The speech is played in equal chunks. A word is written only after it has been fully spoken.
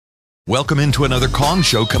Welcome into another Kong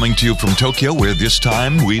Show coming to you from Tokyo, where this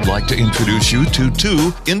time we'd like to introduce you to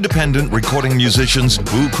two independent recording musicians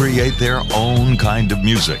who create their own kind of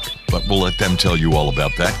music. But we'll let them tell you all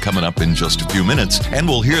about that coming up in just a few minutes. And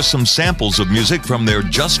we'll hear some samples of music from their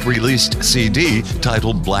just-released CD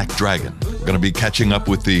titled Black Dragon. We're going to be catching up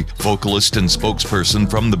with the vocalist and spokesperson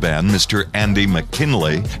from the band, Mr. Andy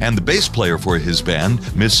MacKinlay, and the bass player for his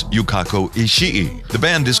band, Miss Yukako Ishii. The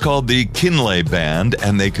band is called the Kinlay Band,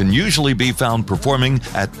 and they can usually be found performing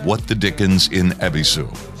at What the Dickens in Ebisu.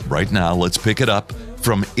 Right now, let's pick it up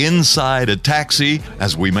from inside a taxi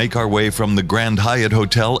as we make our way from the Grand Hyatt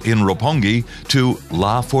Hotel in Roppongi to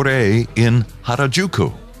La Forêt in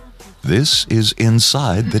Harajuku. This is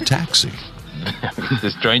inside the taxi. It's the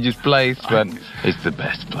strangest place, but it's the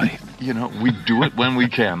best place. You know, we do it when we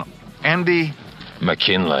can. Andy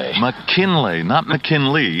MacKinlay. MacKinlay, not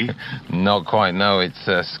McKinley. Not quite, no, it's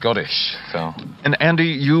Scottish. So. And Andy,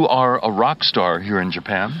 you are a rock star here in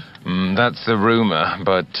Japan. That's the rumor,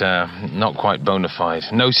 but not quite bona fide.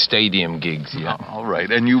 No stadium gigs yet. All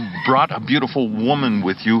right, and you brought a beautiful woman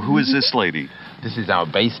with you. Who is this lady? This is our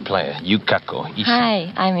bass player, Yukako Ishii.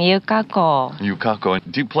 Hi, I'm Yukako. Yukako.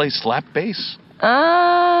 Do you play slap bass?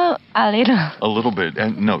 A little. A little bit.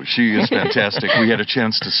 And no, she is fantastic. We had a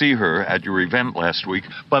chance to see her at your event last week.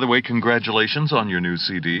 By the way, congratulations on your new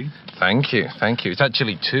CD. Thank you, thank you. It's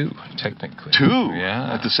actually two, technically. Two?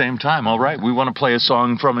 Yeah. At the same time. All right, we want to play a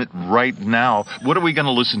song from it right now. What are we going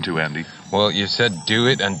to listen to, Andy? Well, you said do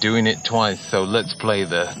it and doing it twice, so let's play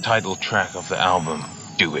the title track of the album,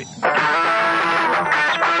 Do It.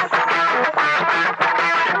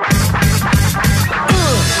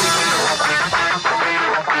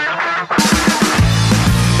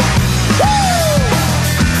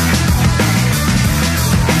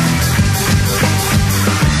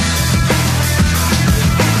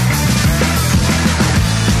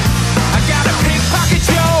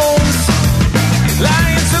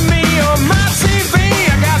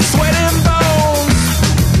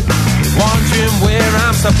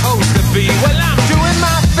 Supposed to be. Well, I'm doing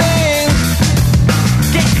my thing,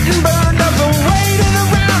 getting burned up and waiting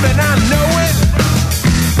around, and I know it.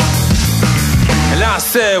 And I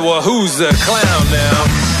said, well, who's the clown now?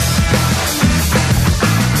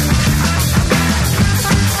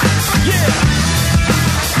 Yeah.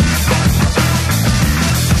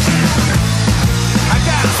 I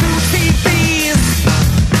got two TVs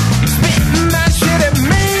spitting that shit at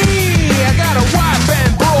me. I got a wide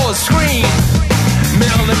band broad screen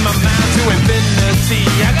melting my mind to infinity.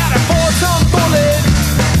 I got a 4-ton bullet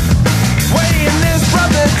weighing this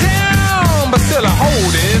brother down, but still I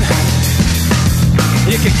hold it.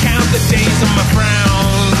 You can count the days on my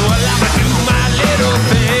frowns. Well, I'ma do my little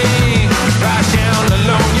thing right down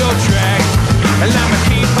along your track, and I'ma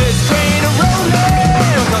keep this train rolling,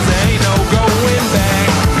 cause there ain't no going back.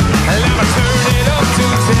 And I'ma turn it up to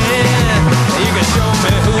 10. You can show me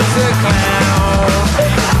who's the clown.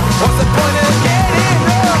 What's the point of getting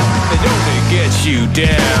up? It only gets you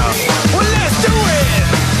down. Well, let's do it!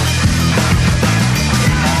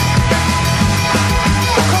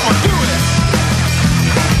 Oh, come on, do it!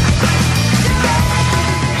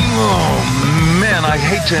 Oh, man, I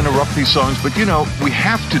hate to interrupt these songs, but, you know, we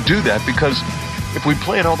have to do that because if we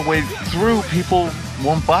play it all the way through, people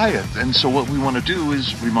won't buy it. And so what we want to do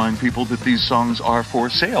is remind people that these songs are for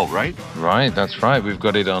sale, right? Right, that's right. We've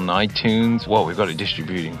got it on iTunes. Well, we've got it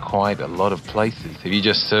distributed in quite a lot of places. If you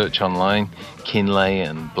just search online, Kinlay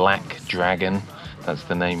and Black Dragon, that's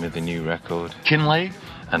the name of the new record. Kinlay?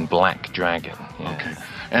 And Black Dragon. Yeah. Okay.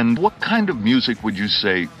 And what kind of music would you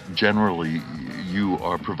say generally you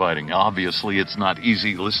are providing? Obviously, it's not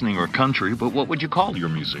easy listening or country, but what would you call your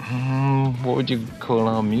music? What would you call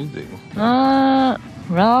our music?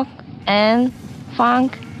 Rock and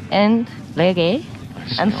funk and reggae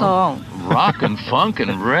and song. Rock and funk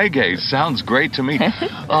and reggae. Sounds great to me.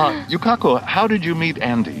 Yukako, how did you meet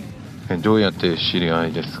Andy? どうやって知り合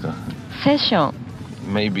いですか? Session.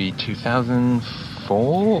 Maybe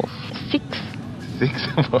 2004? 6.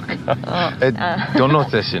 どの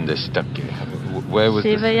セッションでしたっけ? Where was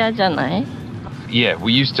this? 渋谷じゃない? Yeah,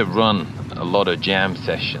 we used to run a lot of jam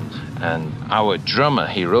sessions, and our drummer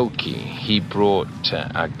Hiroki, he brought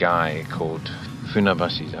a guy called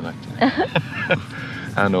Funabashi じゃなくて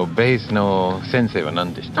ベースの先生は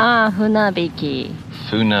何でした? Funabiki.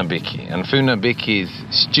 Funabiki. And Funabiki's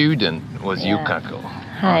student was Yukako.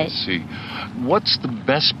 Hi. I see. What's the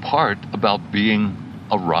best part about being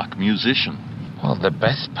a rock musician? Well, the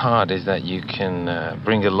best part is that you can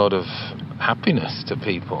bring a lot of happiness to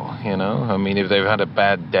people, you know? I mean, if they've had a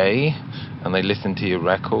bad day, and they listen to your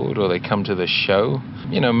record or they come to the show,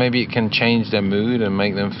 maybe it can change their mood and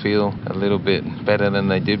make them feel a little bit better than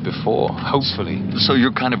they did before, hopefully. So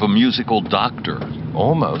you're kind of a musical doctor.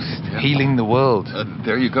 Almost. Yeah. Healing the world.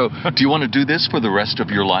 There you go. Do you want to do this for the rest of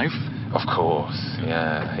your life? Of course,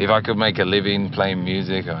 yeah. If I could make a living playing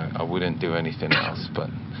music, I wouldn't do anything else. But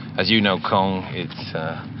as you know, Kong, it's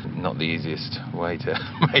not the easiest way to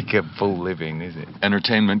make a full living, is it?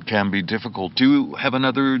 Entertainment can be difficult. Do you have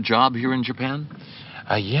another job here in Japan?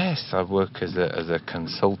 Yes, I work as a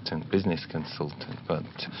consultant, business consultant, but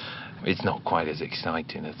it's not quite as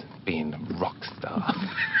exciting as being a rock star.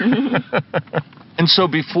 And so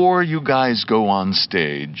before you guys go on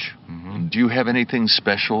stage, do you have anything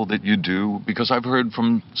special that you do? Because I've heard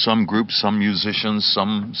from some groups, some musicians,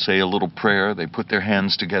 some say a little prayer, they put their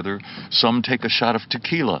hands together, some take a shot of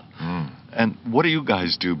tequila. And what do you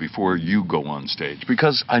guys do before you go on stage?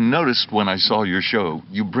 Because I noticed when I saw your show,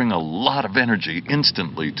 you bring a lot of energy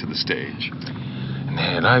instantly to the stage.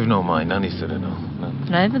 ねえ、ライブの前何するの？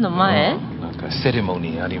ライブの前？なんかセレモ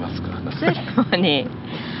ニーありますか？セレモニー。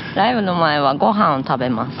ライブの前はご飯を食べ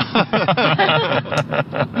ます。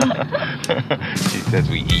She says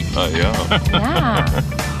we eat. Yeah.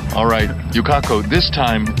 Yeah. All right, Yukako, this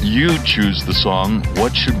time you choose the song.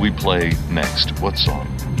 What should we play next? What song?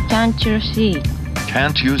 Can't you see?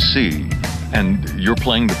 Can't You See? And you're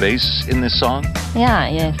playing the bass in this song? Yeah,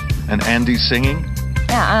 yes. And Andy's singing?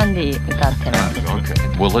 Yeah, Andy 歌ってます。Okay.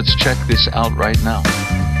 Well, let's check this out right now.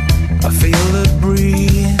 I feel the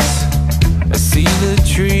breeze, I see the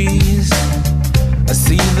trees, I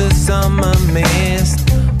see the summer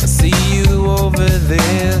mist, I see you over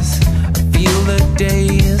this, I feel the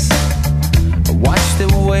days, I watch the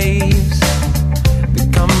waves,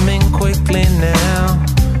 they're coming quickly now,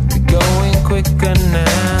 they're going quicker now.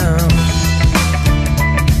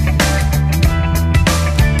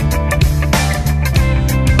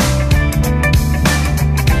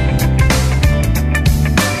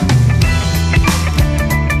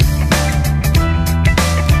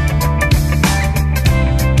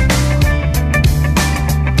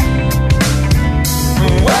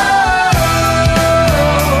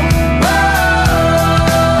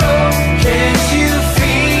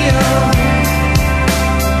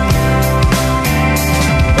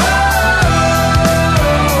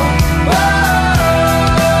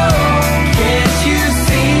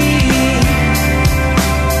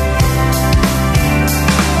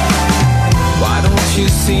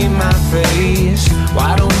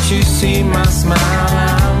 Why don't you see my smile?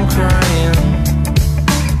 I'm crying.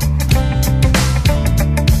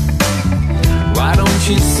 Why don't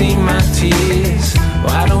you see my tears?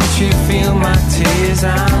 Why don't you feel my tears?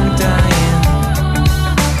 I'm dying.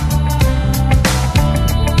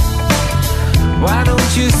 Why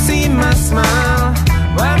don't you see my smile?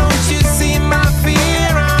 Why don't you see my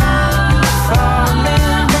fear? I'm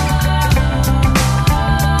falling.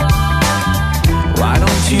 Why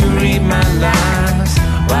don't you read my lies?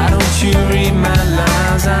 Why don't you read my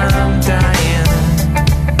lies? I'm dying.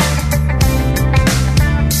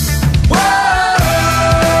 Whoa,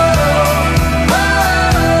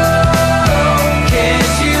 whoa,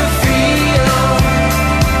 can't you feel?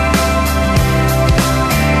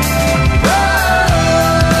 Whoa,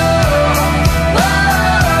 whoa,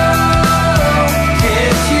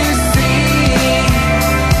 can't you see?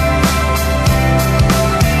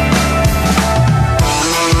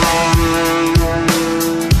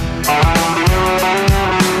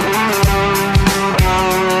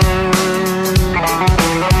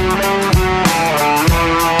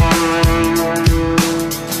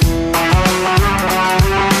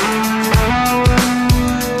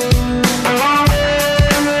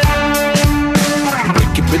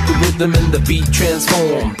 And the beat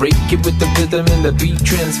transform. Break it with the rhythm and the beat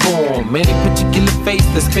transform. Any particular face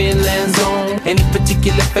the spin lands on. Any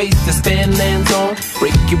particular face the span lands on.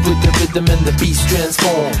 Break it with the rhythm and the beat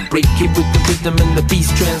transform. Break it with the rhythm and the beat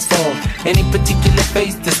transform. Any particular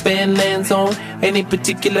face the span lands on. Any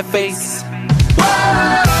particular face.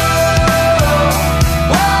 Whoa!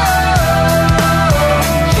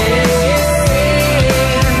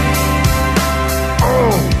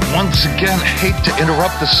 Once again, hate to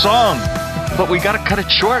interrupt the song, but we got to cut it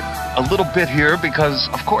short a little bit here because,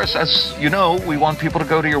 of course, as you know, we want people to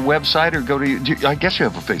go to your website or go to, I guess you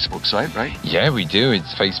have a Facebook site, right? Yeah, we do.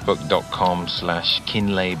 It's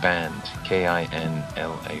facebook.com/Kinlay Band, Kinlay.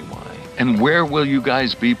 And where will you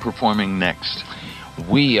guys be performing next?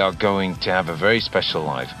 We are going to have a very special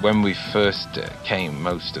life. When we first came,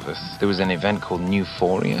 most of us, there was an event called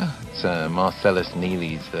Euphoria. It's Marcellus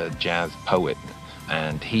Neely's a jazz poet,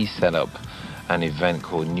 and he set up an event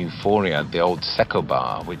called Euphoria at the old Seko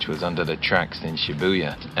Bar, which was under the tracks in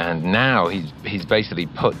Shibuya. And now he's basically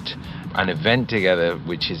put an event together,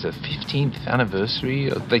 which is a 15th anniversary.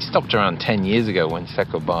 They stopped around 10 years ago when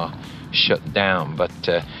Seko Bar shut down, but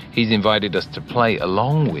he's invited us to play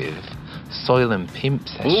along with Soil and Pimp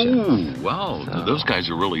sessions. Oh, wow. So, those guys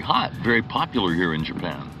are really hot. Very popular here in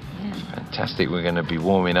Japan. Fantastic. We're going to be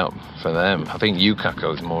warming up for them. I think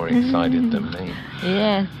Yukako's more excited than me.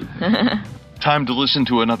 Yes. Time to listen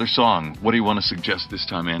to another song. What do you want to suggest this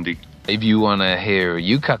time, Andy? If you want to hear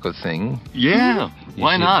Yukako sing, yeah,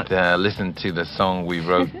 why not? Listen to the song we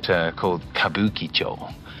wrote called Kabuki-cho.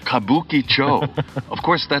 Kabuki-cho. Of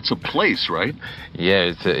course, that's a place, right?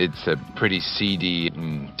 Yeah, it's a pretty seedy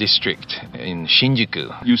district in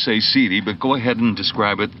Shinjuku. You say seedy, but go ahead and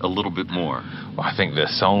describe it a little bit more. Well, I think the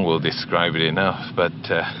song will describe it enough, but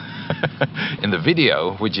in the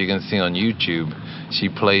video, which you can see on YouTube, she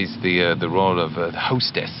plays the role of the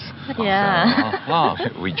hostess.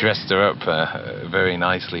 Yeah. We dressed her up very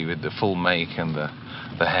nicely with the full make and the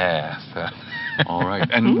hair. So. All right.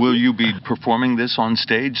 And will you be performing this on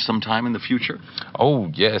stage sometime in the future? Oh,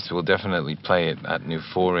 yes. We'll definitely play it at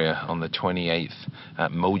Euphoria on the 28th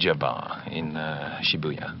at Moja Bar in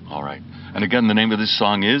Shibuya. All right. And again, the name of this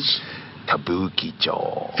song is?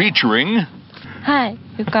 Kabuki-cho. Featuring? Hi,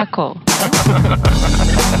 Yukako.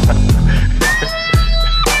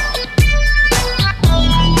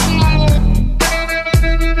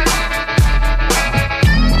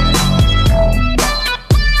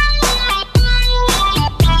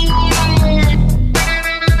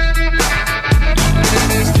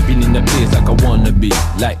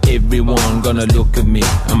 Like everyone gonna look at me.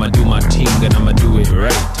 I'ma do my thing and I'ma do it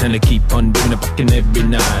right. And I keep on doing it fucking every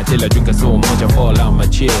night till I drink it so much I fall out my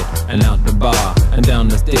chair and out the bar and down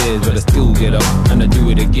the stairs, but I still get up and I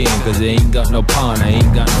do it again. Cause I ain't got no partner, I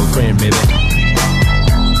ain't got no friend, baby.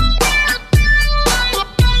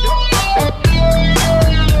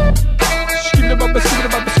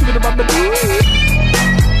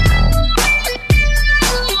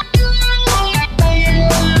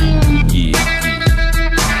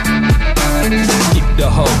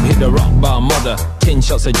 Hit the rock bar mother, 10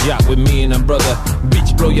 shots of jack with me and a brother.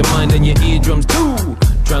 Bitch, blow your mind and your eardrums too.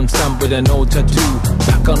 Tramp stamp with an old tattoo.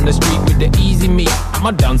 Back on the street with the easy meat.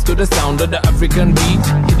 I'ma dance to the sound of the African beat.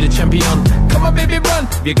 Hit the champion, come on baby run.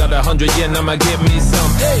 If you got 100 yen, I'ma give me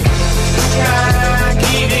some. Hey.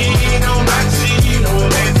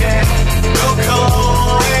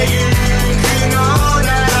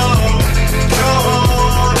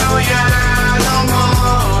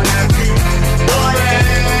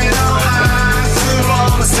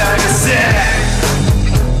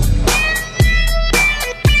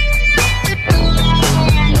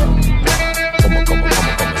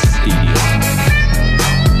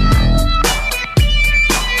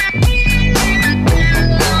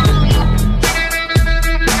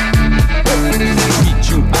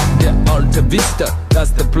 Vista,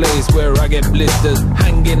 that's the place where I get blisters.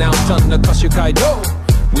 Hanging out on the Koshikaido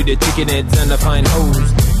with the chicken heads and the fine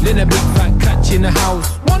hoes. Then a big fat catch in the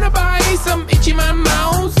house. Wanna buy some itchy man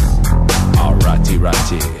mouse? Oh, ratty,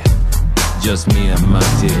 just me and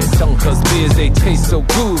Matty. Sunkus beers, they taste so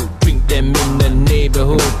good. Drink them in the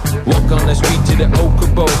neighborhood. Walk on the street to the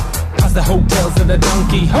Okubo. Past the hotels and the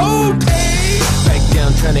Donkey Hotel. Back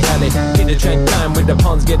down Tranny Alley. Hit the train time with the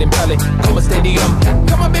pawns getting pally. Come on stadium,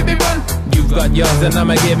 come on baby run. You've got yours and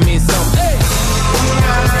I'ma give me some. Hey.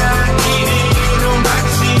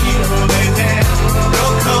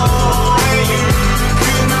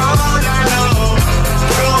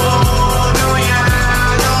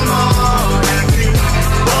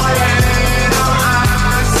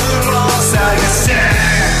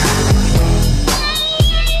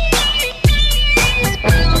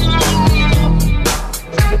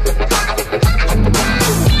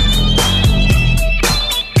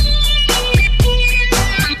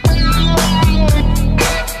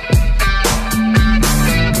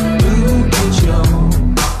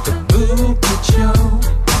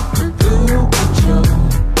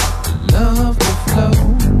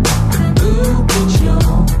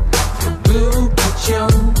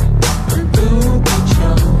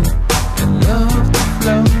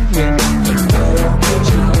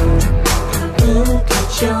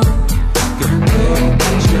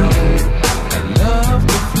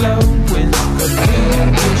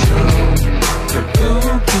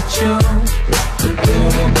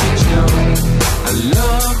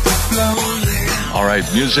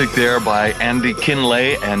 Music there by Andy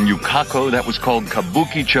Kinlay and Yukako. That was called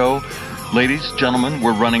Kabuki-cho. Ladies, gentlemen,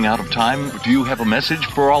 we're running out of time. Do you have a message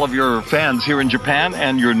for all of your fans here in Japan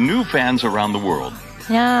and your new fans around the world?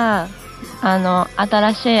 Yeah,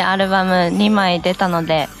 新しいアルバム2枚出たの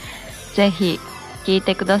で、ぜひ聴い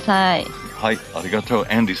てください。はい、ありがとう。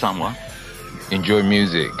Andy さんは Enjoy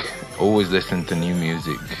music. Always listen to new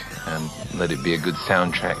music and let it be a good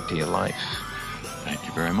soundtrack to your life. Thank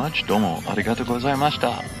you very much. どうもありがとうございまし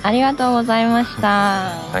た。ありがとうございまし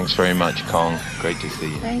た。Thanks very much, Kong. Great to see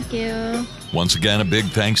you. Thank you. Once again, a big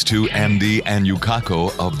thanks to Andy and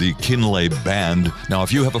Yukako of the Kinlay Band. Now,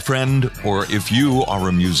 if you have a friend or if you are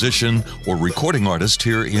a musician or recording artist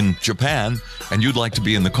here in Japan and you'd like to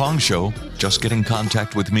be in the Kong Show, just get in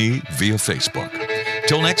contact with me via Facebook.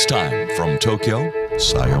 Till next time, from Tokyo,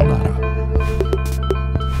 sayonara.